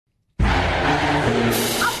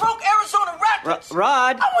Rackets.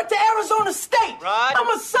 Rod. I went to Arizona State. Rod.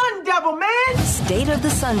 I'm a Sun Devil, man. State of the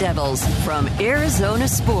Sun Devils from Arizona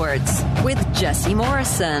Sports with Jesse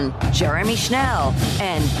Morrison, Jeremy Schnell,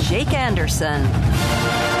 and Jake Anderson.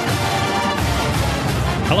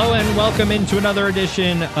 Hello and welcome into another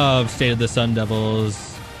edition of State of the Sun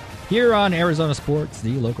Devils here on Arizona Sports,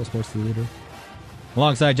 the local sports leader.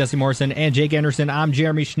 Alongside Jesse Morrison and Jake Anderson, I'm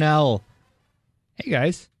Jeremy Schnell. Hey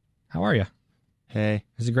guys, how are you? Hey.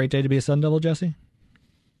 Is it a great day to be a Sun Devil, Jesse?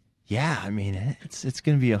 Yeah, I mean, it's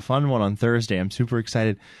going to be a fun one on Thursday. I'm super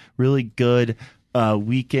excited. Really good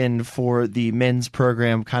weekend for the men's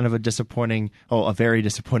program. Kind of a very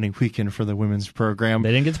disappointing weekend for the women's program.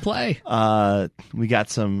 They didn't get to play. We got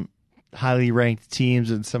some highly ranked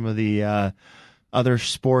teams in some of the other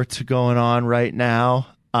sports going on right now.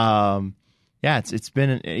 Yeah, it's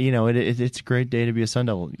been, it's a great day to be a Sun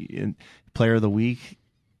Devil. Player of the week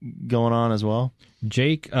going on as well.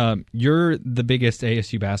 Jake, you're the biggest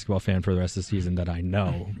ASU basketball fan for the rest of the season that I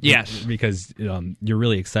know. Yes. Because you're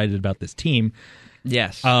really excited about this team.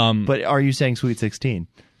 Yes. But are you saying Sweet 16?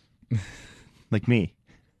 Like me?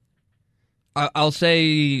 I'll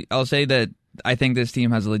say that I think this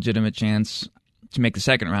team has a legitimate chance to make the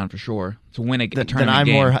second round for sure, to win a tournament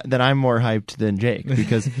game. Then I'm more hyped than Jake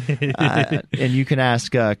because, and you can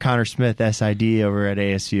ask Connor Smith, SID over at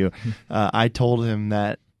ASU. I told him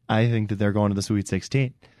that I think that they're going to the Sweet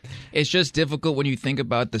 16. It's just difficult when you think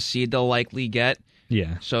about the seed they'll likely get.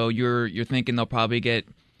 Yeah. So you're thinking they'll probably get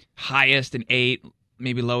highest an 8,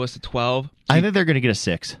 maybe lowest a 12. I think they're going to get a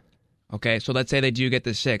 6. Okay, so let's say they do get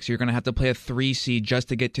the 6. You're going to have to play a 3 seed just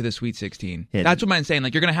to get to the Sweet 16. Yeah. That's what I'm saying.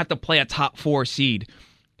 Like, you're going to have to play a top 4 seed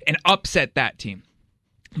and upset that team.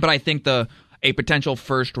 But I think a potential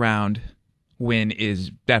first round win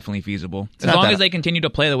is definitely feasible. As long as they continue to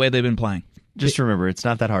play the way they've been playing. Just remember, it's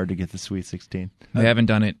not that hard to get the Sweet 16. They haven't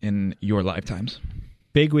done it in your lifetimes.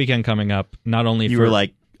 Big weekend coming up, not only You were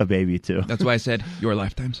like a baby, too. That's why I said your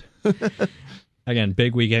lifetimes. Again,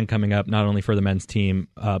 big weekend coming up, not only for the men's team,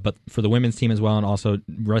 but for the women's team as well, and also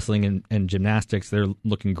wrestling and gymnastics. They're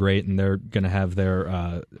looking great, and they're going to have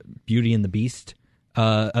their Beauty and the Beast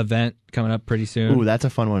event coming up pretty soon. Ooh, that's a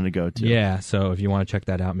fun one to go to. Yeah, so if you want to check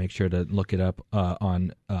that out, make sure to look it up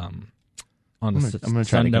on the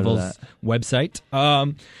Sun Devils website.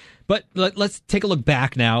 But let's take a look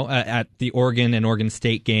back now at the Oregon and Oregon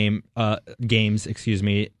State games.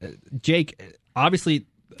 Jake, obviously,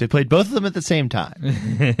 they played both of them at the same time.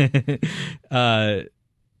 The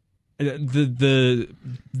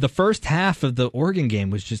first half of the Oregon game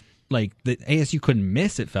was just like the ASU couldn't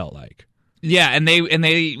miss. It felt like. Yeah, and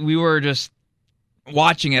we were just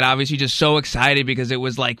watching it, obviously just so excited because it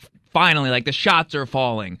was like finally, like the shots are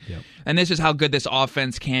falling. Yep. And this is how good this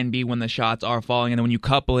offense can be when the shots are falling. And then when you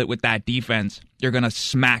couple it with that defense, you're going to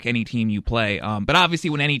smack any team you play. But obviously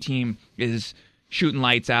when any team is shooting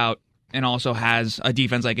lights out and also has a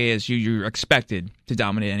defense like ASU, you're expected to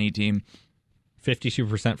dominate any team.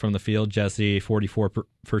 52% from the field, Jesse, 44%,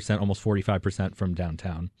 almost 45% from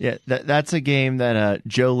downtown. Yeah, that's a game that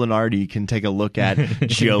Joe Lunardi can take a look at.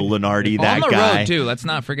 Joe Lunardi, that on the guy. road, too. Let's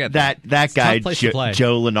not forget that guy,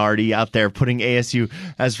 Joe Lunardi, out there putting ASU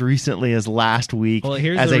as recently as last week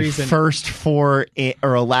as a first four in,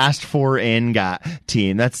 or a last four in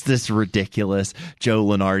team. That's this ridiculous. Joe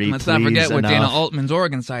Lunardi. Let's not forget what Dana Altman's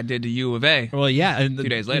Oregon side did to U of A. Well, yeah, 2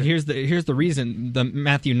 days later. Here's the reason. The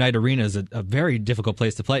Matthew Knight Arena is a very difficult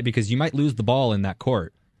place to play because you might lose the ball in that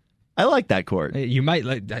court. I like that court. You might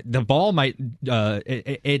the ball might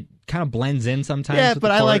it kind of blends in sometimes. Yeah, with but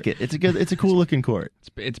the I court. like it. It's a cool looking court.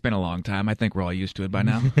 It's been a long time. I think we're all used to it by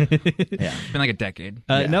now. Yeah, it's been like a decade.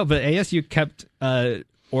 No, but ASU kept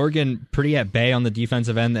Oregon pretty at bay on the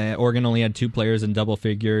defensive end. Oregon only had 2 players in double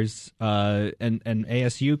figures, and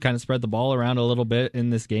ASU kind of spread the ball around a little bit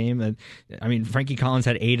in this game. And I mean, Frankie Collins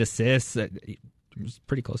had 8 assists. It was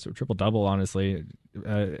pretty close to a triple-double, honestly,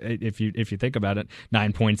 if you think about it.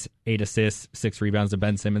 9 points, 8 assists, 6 rebounds, a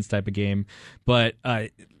Ben Simmons type of game. But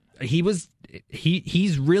he's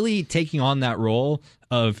really taking on that role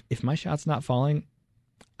of, if my shot's not falling,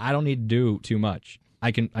 I don't need to do too much.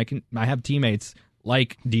 I have teammates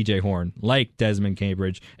like DJ Horn, like Desmond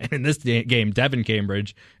Cambridge, and in this game, Devin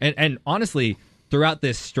Cambridge, and honestly, throughout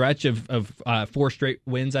this stretch of 4 straight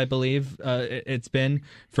wins, I believe it's been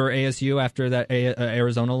for ASU after that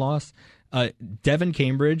Arizona loss, Devin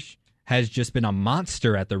Cambridge has just been a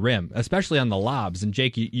monster at the rim, especially on the lobs. And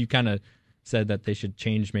Jake, you kind of said that they should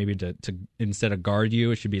change maybe to instead of guard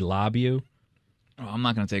you, it should be lob you. Oh, I'm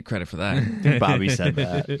not going to take credit for that. Bobby said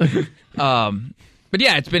that. But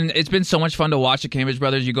yeah, it's been so much fun to watch the Cambridge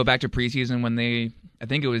brothers. You go back to preseason when they I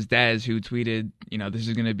think it was Dez who tweeted, this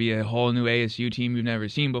is going to be a whole new ASU team you've never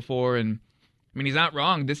seen before. And I mean, he's not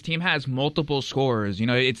wrong. This team has multiple scorers.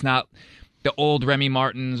 It's not the old Remy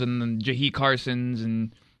Martins and the Jahi Carsons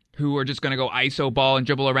and who are just going to go ISO ball and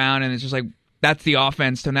dribble around. And it's just like, that's the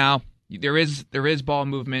offense. So now there is ball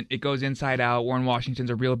movement. It goes inside out. Warren Washington's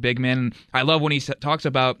a real big man. And I love when he talks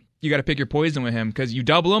about you got to pick your poison with him because you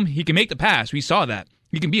double him, he can make the pass. We saw that.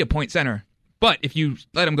 He can be a point center. But if you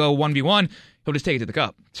let him go 1v1, he'll just take it to the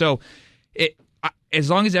cup. So as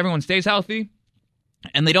long as everyone stays healthy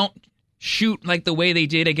and they don't shoot like the way they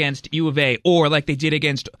did against U of A or like they did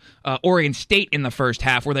against Oregon State in the first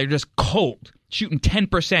half where they're just cold, shooting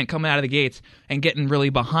 10% coming out of the gates and getting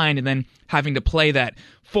really behind and then having to play that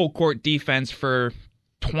full court defense for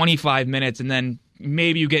 25 minutes and then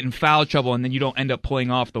maybe you get in foul trouble and then you don't end up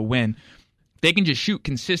pulling off the win. They can just shoot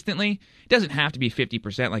consistently. It doesn't have to be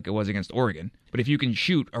 50% like it was against Oregon, but if you can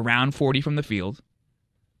shoot around 40 from the field,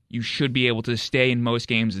 you should be able to stay in most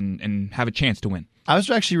games and have a chance to win. I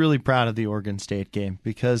was actually really proud of the Oregon State game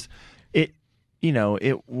because it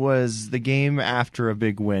was the game after a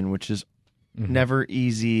big win, which is never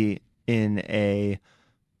easy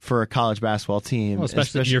for a college basketball team. Well,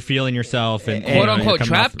 especially if you're feeling yourself and quote-unquote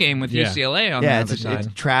trap game with UCLA on the other side. It's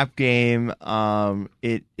a trap game.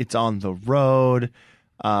 It's on the road.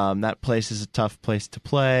 That place is a tough place to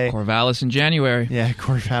play. Corvallis in January. Yeah,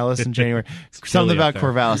 Corvallis in January. Something about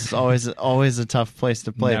Corvallis is always a tough place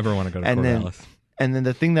to play. Never want to go to Corvallis. And then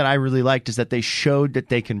the thing that I really liked is that they showed that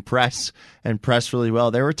they can press and press really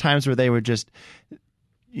well. There were times where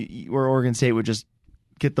where Oregon State would just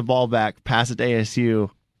get the ball back, pass it to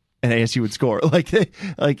ASU, and ASU would score. Like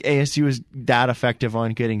ASU was that effective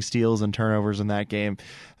on getting steals and turnovers in that game.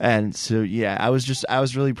 And so I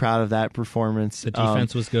was really proud of that performance. The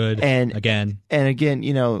defense was good. And again,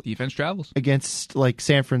 defense travels. Against like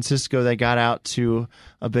San Francisco, they got out to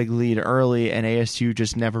a big lead early and ASU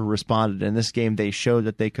just never responded. In this game they showed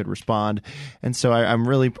that they could respond. And so I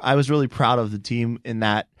was really proud of the team in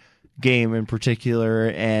that game in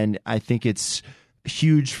particular, and I think it's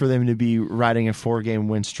huge for them to be riding a 4-game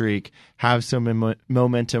win streak, have some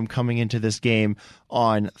momentum coming into this game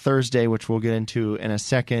on Thursday, which we'll get into in a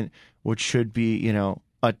second, which should be,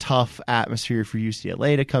 a tough atmosphere for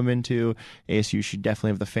UCLA to come into. ASU should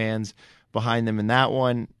definitely have the fans behind them in that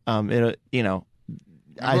one. What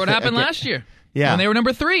happened last year? Yeah, when they were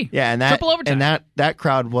number 3. Yeah, and triple overtime. And that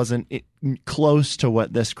crowd wasn't close to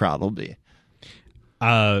what this crowd will be.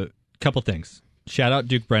 Couple things. Shout out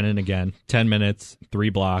Duke Brennan again. 10 minutes, 3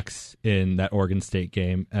 blocks in that Oregon State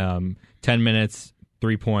game. 10 minutes,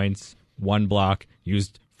 3 points, 1 block.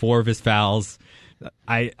 Used 4 of his fouls.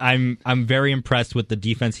 I'm very impressed with the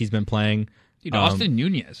defense he's been playing. Dude, Austin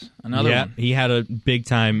Nunez, another one. He had a big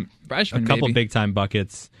time freshman, a couple big time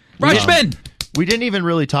buckets. Freshman. We didn't even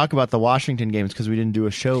really talk about the Washington games because we didn't do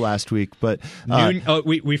a show last week. But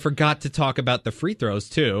we forgot to talk about the free throws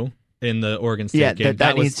too. In the Oregon State game.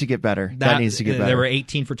 That needs to get better. That needs to get better. They were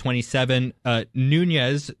 18 for 27.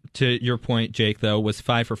 Nunez, to your point, Jake, though, was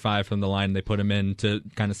 5 for 5 from the line. They put him in to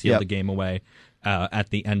kind of seal the game away at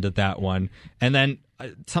the end of that one. And then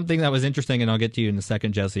something that was interesting, and I'll get to you in a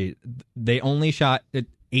second, Jesse, they only shot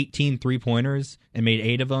 18 3-pointers and made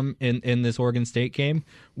 8 of them in this Oregon State game.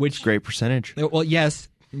 Which great percentage. Well, yes,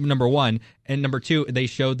 number one. And number two, they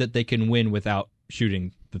showed that they can win without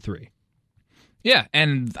shooting the 3. Yeah,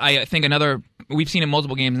 and I think we've seen it in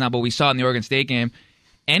multiple games now, but we saw it in the Oregon State game.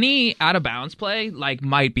 Any out-of-bounds play,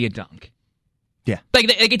 might be a dunk. Yeah. And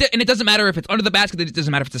it doesn't matter if it's under the basket, it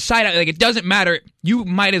doesn't matter if it's a side out, it doesn't matter. You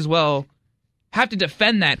might as well have to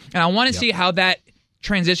defend that. And I want to see how that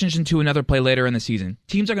transitions into another play later in the season.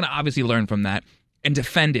 Teams are going to obviously learn from that and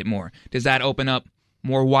defend it more. Does that open up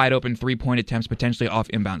more wide-open 3-point attempts, potentially off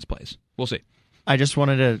inbounds plays? We'll see. I just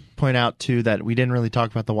wanted to point out, too, that we didn't really talk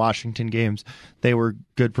about the Washington games. They were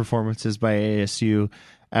good performances by ASU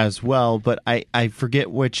as well, but I forget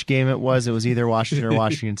which game it was. It was either Washington or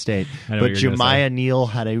Washington State. But Jemiah Neal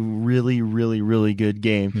had a really, really, really good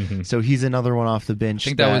game. Mm-hmm. So he's another one off the bench. I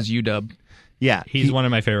think that was UW. Yeah. He's one of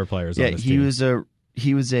my favorite players on this team.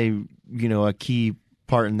 He was a key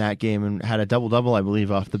part in that game and had a double-double, I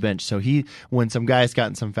believe, off the bench. So when some guys got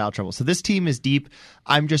in some foul trouble. So this team is deep.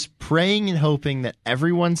 I'm just praying and hoping that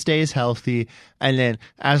everyone stays healthy. And then,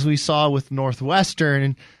 as we saw with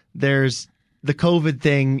Northwestern, there's the COVID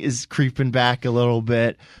thing is creeping back a little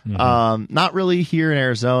bit. Mm-hmm. Not really here in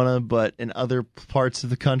Arizona, but in other parts of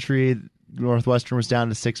the country. Northwestern was down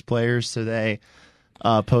to 6 players, so they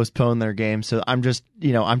postpone their game. So I'm just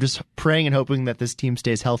praying and hoping that this team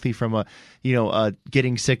stays healthy from a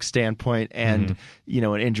getting sick standpoint and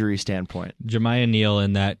an injury standpoint. Jemiah Neal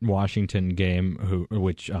in that Washington game,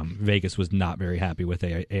 which Vegas was not very happy with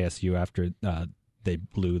ASU after they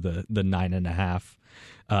blew the 9.5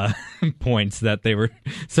 points that they were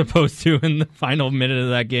supposed to in the final minute of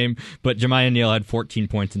that game. But Jemiah Neal had 14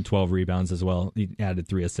 points and 12 rebounds as well. He added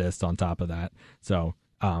 3 assists on top of that. So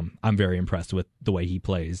I'm very impressed with the way he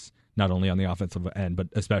plays, not only on the offensive end, but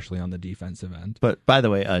especially on the defensive end. But by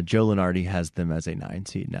the way, Joe Lunardi has them as a 9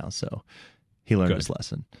 seed now, so he learned his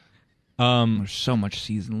lesson. There's so much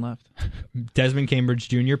season left. Desmond Cambridge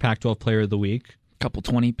Jr., Pac-12 Player of the Week. Couple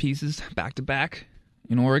 20 pieces back-to-back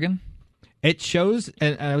in Oregon. It shows,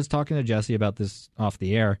 and I was talking to Jesse about this off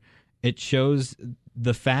the air, it shows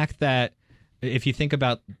the fact that if you think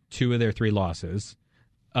about 2 of their 3 losses,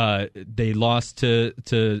 they lost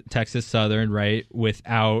to Texas Southern, right,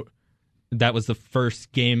 that was the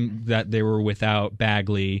first game that they were without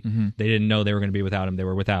Bagley. Mm-hmm. They didn't know they were going to be without him. They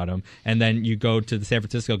were without him. And then you go to the San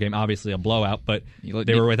Francisco game, obviously a blowout, but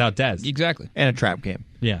they were without Dez. Exactly. And a trap game.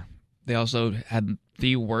 Yeah. They also had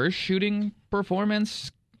the worst shooting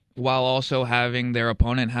performance while also having their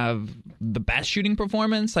opponent have the best shooting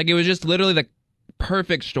performance. Like, it was just literally the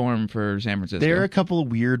perfect storm for San Francisco. They're a couple of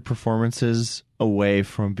weird performances away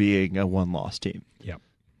from being a one-loss team. Yep.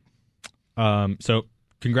 So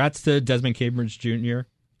congrats to Desmond Cambridge Jr.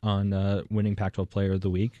 on winning Pac-12 Player of the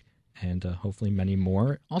Week, and hopefully many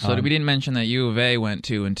more. Also, we didn't mention that U of A went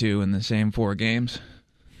 2-2 in the same 4 games.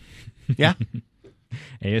 Yeah.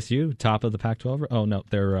 ASU, top of the Pac-12. Oh, no,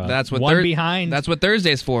 they're that's what behind. That's what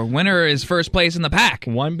Thursday's for. Winner is first place in the Pac.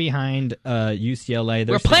 One behind UCLA.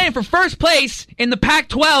 We're playing for first place in the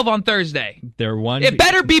Pac-12 on Thursday. They're one. It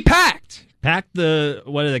better be packed. Packed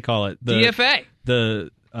what do they call it? The DFA.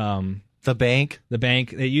 The bank. The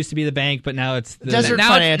bank. It used to be the bank, but now it's the Desert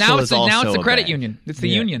Financial is also now it's the credit bank. union. It's the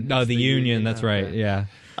union. No, the union. That's right. Yeah.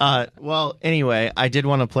 Well, anyway, I did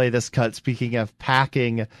want to play this cut. Speaking of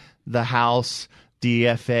packing the house,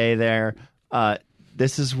 DFA there.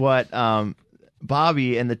 This is what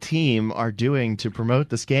Bobby and the team are doing to promote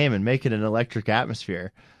this game and make it an electric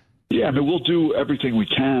atmosphere. Yeah, I mean, we'll do everything we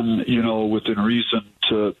can, within reason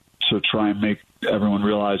to try and make everyone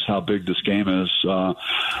realize how big this game is. I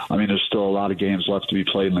mean, there's still a lot of games left to be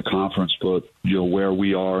played in the conference, but where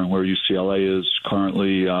we are and where UCLA is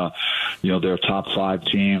currently, they're a top 5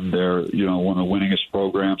 team. They're one of the winningest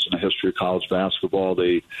programs in the history of college basketball.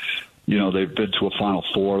 They've been to a Final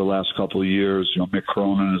Four the last couple of years. Mick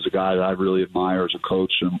Cronin is a guy that I really admire as a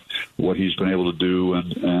coach and what he's been able to do.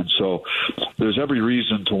 And so there's every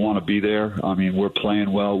reason to want to be there. I mean, we're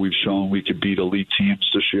playing well. We've shown we could beat elite teams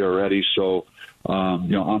this year already. So,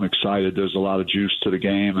 I'm excited. There's a lot of juice to the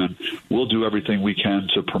game, and we'll do everything we can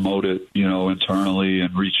to promote it, internally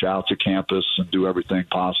and reach out to campus and do everything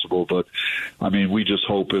possible. But, I mean, we just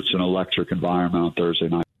hope it's an electric environment on Thursday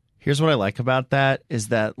night. Here's what I like about that is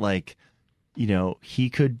that, he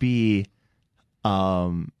could be,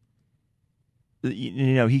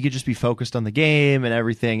 he could just be focused on the game and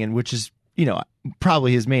everything, and which is,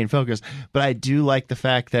 probably his main focus. But I do like the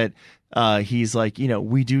fact that he's like,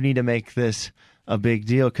 we do need to make this a big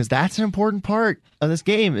deal, because that's an important part of this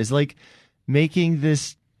game is making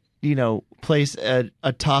this, place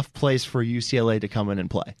a tough place for UCLA to come in and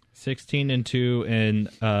play. 16-2 and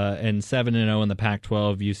 7-0 in the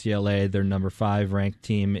Pac-12. UCLA, they're number 5 ranked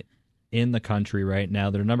team in the country right now.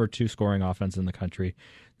 They're number 2 scoring offense in the country.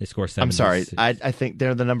 They score 76. I'm sorry. I think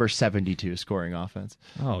they're the number 72 scoring offense.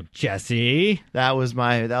 Oh, Jesse. That was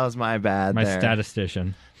my bad. My there.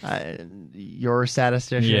 statistician. Your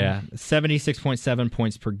statistician? Yeah. 76.7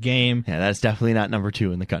 points per game. Yeah, that's definitely not number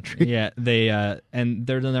 2 in the country. Yeah, they're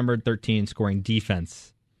the number 13 scoring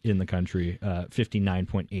defense in the country.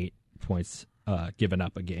 59.8 points given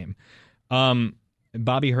up a game.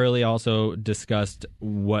 Bobby Hurley also discussed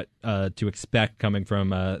what to expect coming from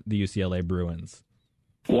the UCLA Bruins.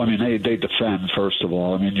 Well, I mean, they defend, first of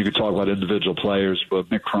all. I mean, you could talk about individual players, but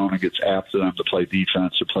Mick Cronin gets after them to play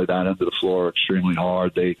defense, to play that end of the floor extremely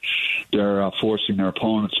hard. They're forcing their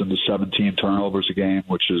opponents into 17 turnovers a game,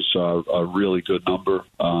 which is a really good number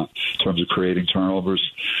in terms of creating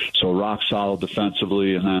turnovers. So rock solid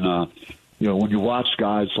defensively. And then, when you watch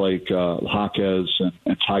guys like Jaquez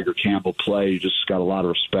and Tiger Campbell play, you just got a lot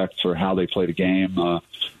of respect for how they play the game.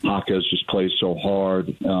 Jaquez just plays so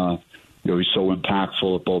hard. He's so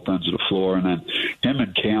impactful at both ends of the floor. And then him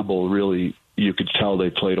and Campbell really, you could tell they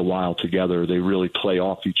played a while together. They really play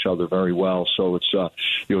off each other very well. So it's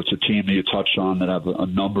it's a team that you touched on that have a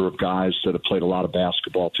number of guys that have played a lot of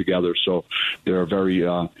basketball together. So they're a very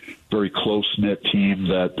very close knit team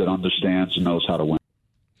that understands and knows how to win.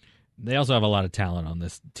 They also have a lot of talent on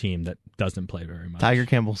this team that doesn't play very much. Tiger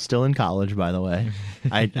Campbell's still in college, by the way.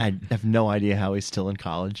 I have no idea how he's still in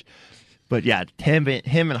college. But yeah, him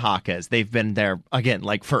and Jaquez, they've been there, again,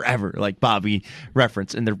 like forever, like Bobby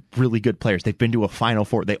referenced, and they're really good players. They've been to a Final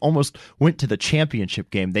Four. They almost went to the championship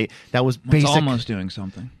game. That was basic. It's almost doing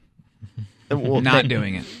something. Well, Not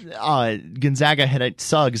doing it. Gonzaga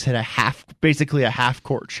Suggs hit basically a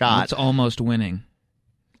half-court shot. It's almost winning.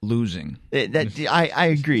 Losing.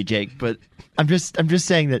 I agree, Jake, but I'm just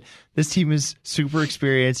saying that this team is super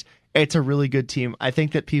experienced. It's a really good team. I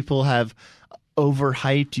think that people have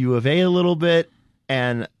overhyped U of A a little bit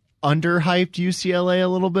and underhyped UCLA a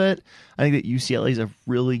little bit. I think that UCLA is a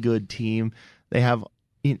really good team. They have,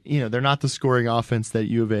 they're not the scoring offense that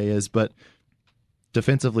U of A is, but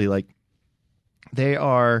defensively, like, they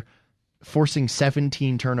are forcing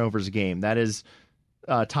 17 turnovers a game. That is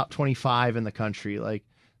top 25 in the country. Like,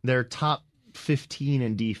 they're top 15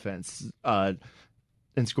 in defense,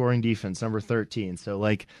 in scoring defense, number 13. So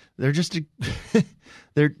like they're just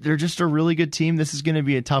they're just a really good team. This is going to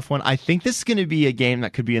be a tough one. I think this is going to be a game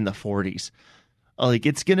that could be in the 40s. Like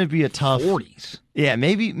it's going to be a tough 40s. Yeah,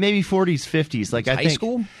 maybe 40s, 50s. Like I think high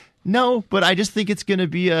school. No, but I just think it's going to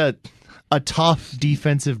be a tough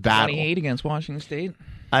defensive battle. 28 against Washington State.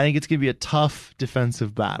 I think it's going to be a tough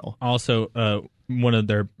defensive battle. Also, one of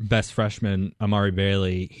their best freshmen, Amari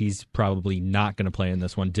Bailey, he's probably not going to play in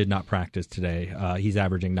this one. Did not practice today. He's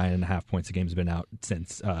averaging 9.5 points a game. Has been out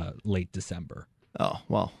since late December. Oh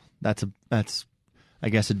well, that's I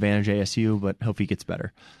guess advantage ASU, but hope he gets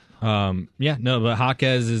better. But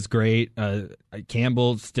Jaquez is great.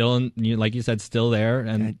 Campbell still, like you said, still there.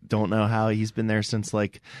 And I don't know how he's been there since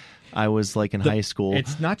like I was like in high school.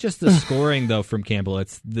 It's not just the scoring though from Campbell.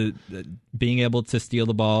 It's the being able to steal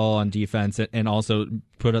the ball on defense and also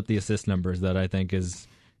put up the assist numbers that I think is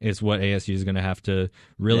what ASU is going to have to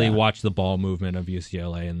really watch the ball movement of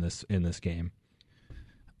UCLA in this game.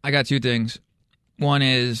 I got two things. One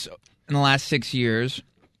is in the last 6 years,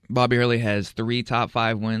 Bobby Hurley has 3 top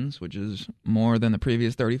 5 wins, which is more than the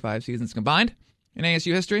previous 35 seasons combined in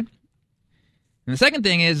ASU history. And the second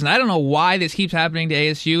thing is, and I don't know why this keeps happening to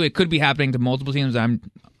ASU. It could be happening to multiple teams. I'm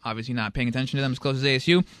obviously not paying attention to them as close as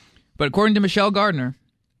ASU. But according to Michelle Gardner,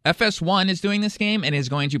 FS1 is doing this game and is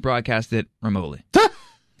going to broadcast it remotely.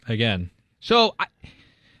 Again. So,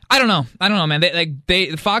 I don't know, man.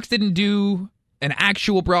 Fox didn't do an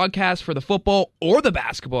actual broadcast for the football or the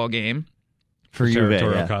basketball game. For U of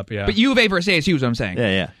A, Cup, yeah. But U of A versus ASU is what I'm saying.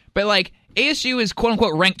 Yeah. But, like, ASU is,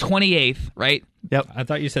 quote-unquote, ranked 28th, right? Yep. I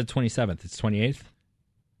thought you said 27th. It's 28th?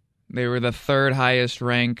 They were the third highest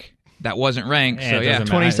rank that wasn't ranked. So, yeah.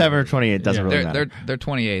 27 or 28 doesn't really matter. They're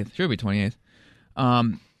 28th. Should be 28th.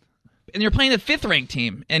 And you're playing the 5th-ranked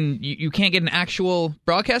team, and you can't get an actual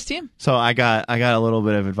broadcast team? So I got a little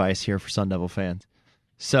bit of advice here for Sun Devil fans.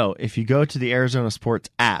 So if you go to the Arizona Sports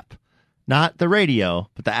app, not the radio,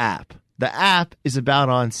 but the app is about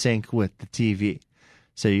on sync with the TV.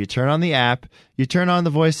 So you turn on the app, you turn on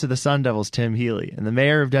the voice of the Sun Devils, Tim Healy, and the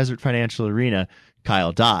mayor of Desert Financial Arena,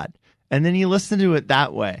 Kyle Dodd. And then you listen to it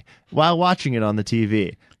that way while watching it on the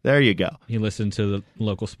TV. There you go. You listen to the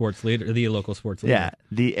local sports leader. Yeah,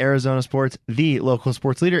 the Arizona Sports, the local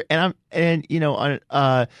sports leader. And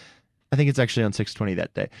I think it's actually on 620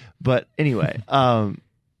 that day. But anyway,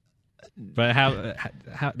 but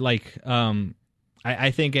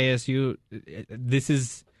I think ASU. This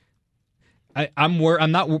is. I'm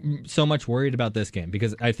not so much worried about this game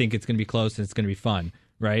because I think it's going to be close and it's going to be fun,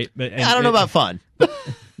 right? But I don't know about fun.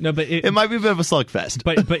 No, but it might be a bit of a slugfest.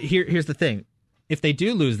 But here's the thing: if they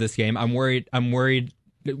do lose this game, I'm worried.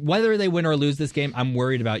 Whether they win or lose this game, I'm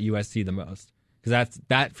worried about USC the most because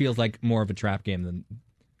that feels like more of a trap game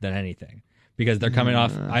than anything because they're coming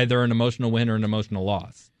off either an emotional win or an emotional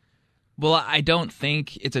loss. Well, I don't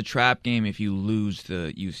think it's a trap game if you lose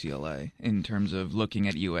to UCLA in terms of looking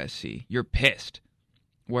at USC. You're pissed.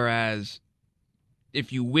 Whereas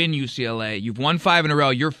if you win UCLA, you've won 5 in a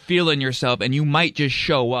row, you're feeling yourself, and you might just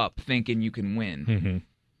show up thinking you can win. Mm-hmm.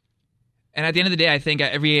 And at the end of the day, I think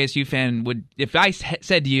every ASU fan would, if I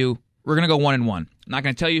said to you, we're going to go 1-1. I'm not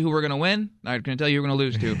going to tell you who we're going to win. I'm not going to tell you who we're going to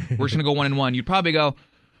lose to. We're just going to go 1-1. You'd probably go,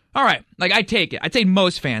 all right. Like, I'd take it. I'd say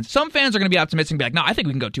most fans. Some fans are going to be optimistic and be like, no, I think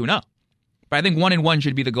we can go 2-0. But I think 1-1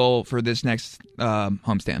 should be the goal for this next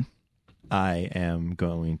homestand. I am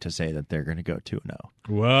going to say that they're going to go 2-0.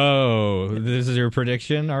 Whoa! This is your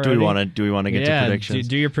prediction already. Do we want to get to predictions?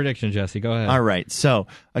 Do your prediction, Jesse. Go ahead. All right. So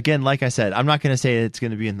again, like I said, I'm not going to say it's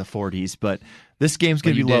going to be in the 40s, but this game's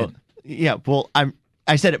going to be low. did. Yeah. Well, I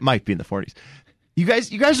said it might be in the 40s. You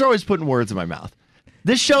guys are always putting words in my mouth.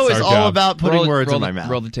 This show It's is our all job. about putting words in my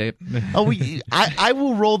Roll mouth. the tape. Oh, I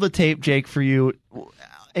will roll the tape, Jake, for you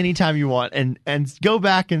anytime you want, and go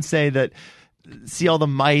back and say that. See all the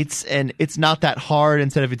mites, and it's not that hard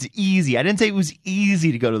instead of it's easy. I didn't say it was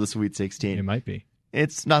easy to go to the Sweet 16. It might be.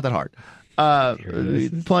 It's not that hard.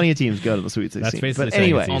 Plenty of teams go to the Sweet 16. That's basically but saying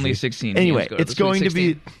anyway, it's easy. Only 16. anyway, teams go to it's the Sweet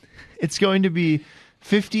going 16. to be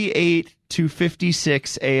 58-56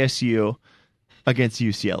 ASU against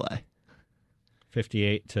UCLA.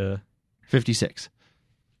 58 to 56.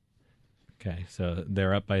 Okay, so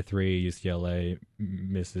they're up by 3. UCLA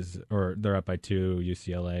misses, or they're up by 2.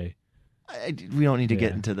 UCLA. We don't need to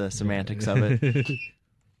get Yeah. into the semantics of it.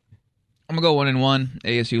 I'm gonna go 1-1.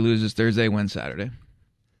 ASU loses Thursday, wins Saturday.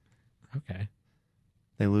 Okay.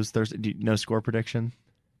 They lose Thursday. No score prediction.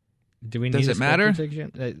 Do we Does need it a score matter?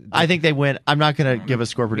 prediction? I think they win. I'm not going to give a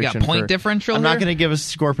score We got prediction. point differential. I'm not here? going to give a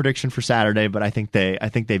score prediction for Saturday, but I think they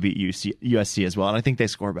beat USC as well, and I think they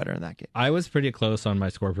score better in that game. I was pretty close on my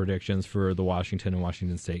score predictions for the Washington and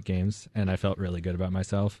Washington State games, and I felt really good about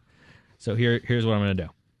myself. So here's what I'm going to do.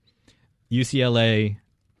 UCLA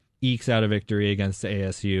ekes out a victory against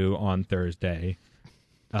ASU on Thursday.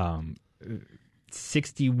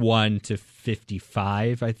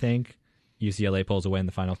 61-55, I think. UCLA pulls away in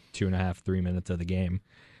the final 2.5-3 minutes of the game.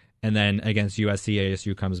 And then against USC,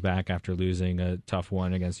 ASU comes back after losing a tough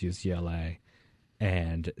one against UCLA,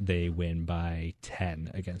 and they win by 10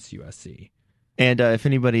 against USC. And if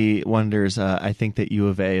anybody wonders, I think that U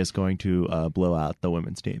of A is going to blow out the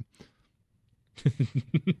women's team.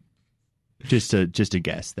 just a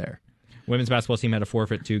guess there. Women's basketball team had to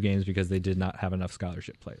forfeit 2 games because they did not have enough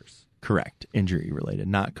scholarship players. Correct. Injury related,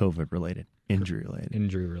 not COVID related. Injury related.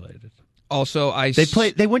 Injury related. Also,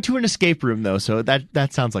 They went to an escape room though, so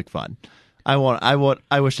that sounds like fun. I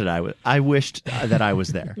wished that I was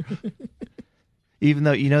there. Even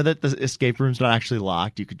though you know that the escape room's not actually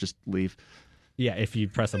locked, you could just leave. Yeah, if you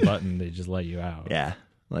press a button, they just let you out. Yeah,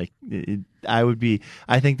 like I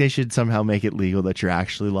think they should somehow make it legal that you're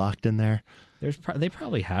actually locked in there. They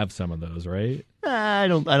probably have some of those, right? I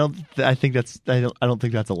don't think that's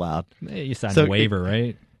allowed. You sign So a waiver,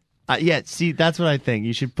 right? Yeah, see, that's what I think.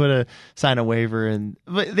 You should sign a waiver,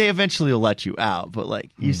 but they eventually will let you out. But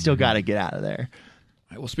like, you still got to get out of there.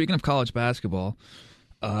 Well, speaking of college basketball,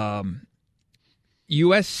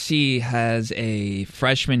 USC has a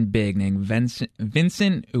freshman big named Vincent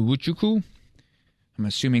Uwuchukwu. I'm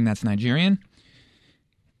assuming that's Nigerian.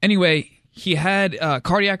 Anyway, he had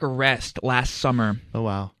cardiac arrest last summer. Oh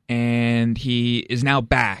wow! And he is now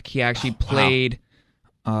back. He actually played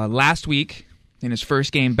last week in his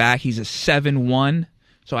first game back. He's a 7-1,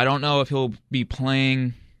 so I don't know if he'll be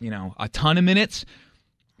playing, a ton of minutes,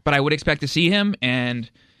 but I would expect to see him. And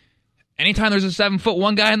anytime there's a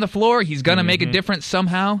 7'1" guy on the floor, he's gonna make a difference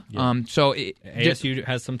somehow. Yeah. ASU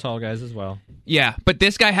has some tall guys as well. Yeah, but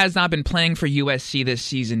this guy has not been playing for USC this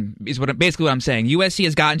season. Is basically what I'm saying. USC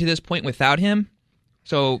has gotten to this point without him,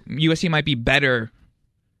 so USC might be better.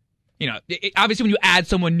 Obviously, when you add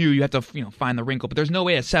someone new, you have to find the wrinkle. But there's no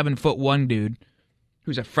way a 7'1" dude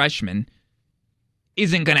who's a freshman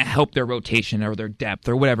isn't going to help their rotation or their depth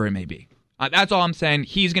or whatever it may be. That's all I'm saying.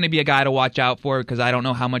 He's going to be a guy to watch out for because I don't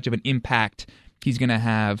know how much of an impact he's going to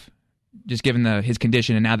have just given his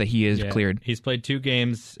condition and now that he is cleared. He's played 2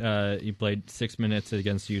 games. He played 6 minutes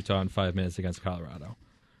against Utah and 5 minutes against Colorado.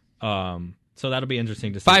 So that'll be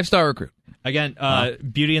interesting to see. 5-star recruit. Again,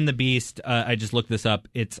 Beauty and the Beast, I just looked this up.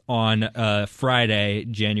 It's on Friday,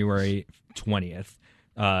 January 20th.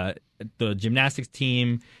 The gymnastics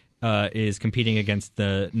team is competing against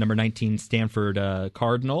the number 19 Stanford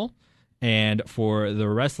Cardinal. And for the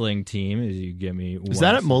wrestling team, as you give me Is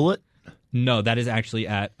that at Mullet? No, that is actually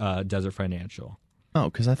at Desert Financial. Oh,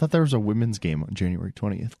 because I thought there was a women's game on January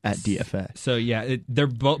 20th at DFA. So yeah, they're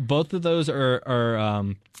both of those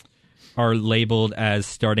are labeled as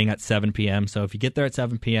starting at 7 p.m. So if you get there at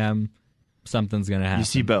 7 p.m., something's going to happen. You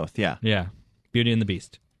see both, yeah. Yeah. Beauty and the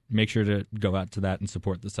Beast. Make sure to go out to that and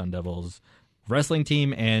support the Sun Devils wrestling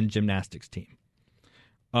team and gymnastics team.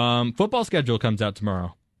 Football schedule comes out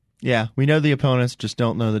tomorrow. Yeah, we know the opponents, just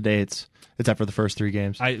don't know the dates, except for the first 3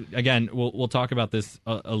 games. We'll talk about this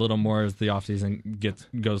a little more as the offseason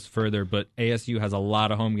goes further, but ASU has a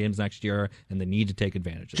lot of home games next year, and they need to take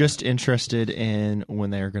advantage of Just that. interested in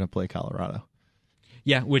when they're going to play Colorado.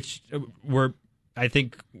 Yeah, which we're I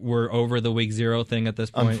think we're over the week 0 thing at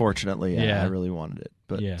this point. Unfortunately, Yeah. I really wanted it,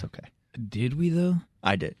 but Yeah. it's okay. Did we though?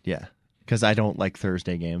 I did, yeah, because I don't like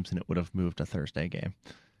Thursday games, and it would have moved a Thursday game.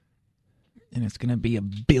 And it's gonna be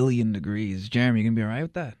 1 billion degrees. Jeremy, you gonna be all right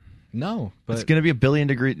with that? No, but It's going to be 1 billion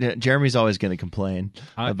degree. Jeremy's always going to complain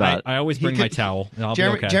about. I always bring my towel. And I'll be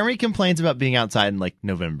okay. Jeremy complains about being outside in like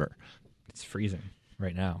November. It's freezing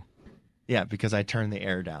right now. Yeah, because I turn the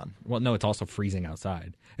air down. Well, no, it's also freezing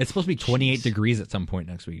outside. It's supposed to be 28 degrees at some point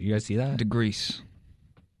next week. You guys see that? Degrees.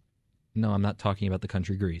 No, I'm not talking about the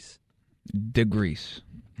country Greece. Degrees.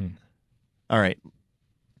 All right.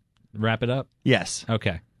 Wrap it up? Yes.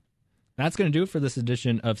 Okay. That's going to do it for this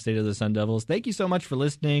edition of State of the Sun Devils. Thank you so much for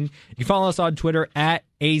listening. You can follow us on Twitter at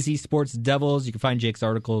AZ Sports Devils. You can find Jake's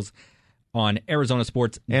articles on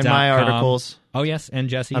ArizonaSports.com. And my articles. Oh, yes, and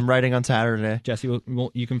Jesse. I'm writing on Saturday. Jesse,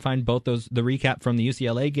 you can find both those, the recap from the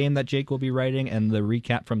UCLA game that Jake will be writing and the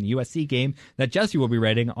recap from the USC game that Jesse will be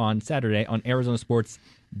writing on Saturday on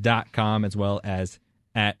ArizonaSports.com, as well as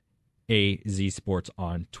at AZ Sports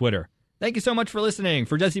on Twitter. Thank you so much for listening.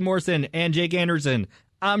 For Jesse Morrison and Jake Anderson,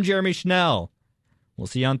 I'm Jeremy Schnell. We'll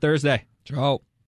see you on Thursday. Ciao.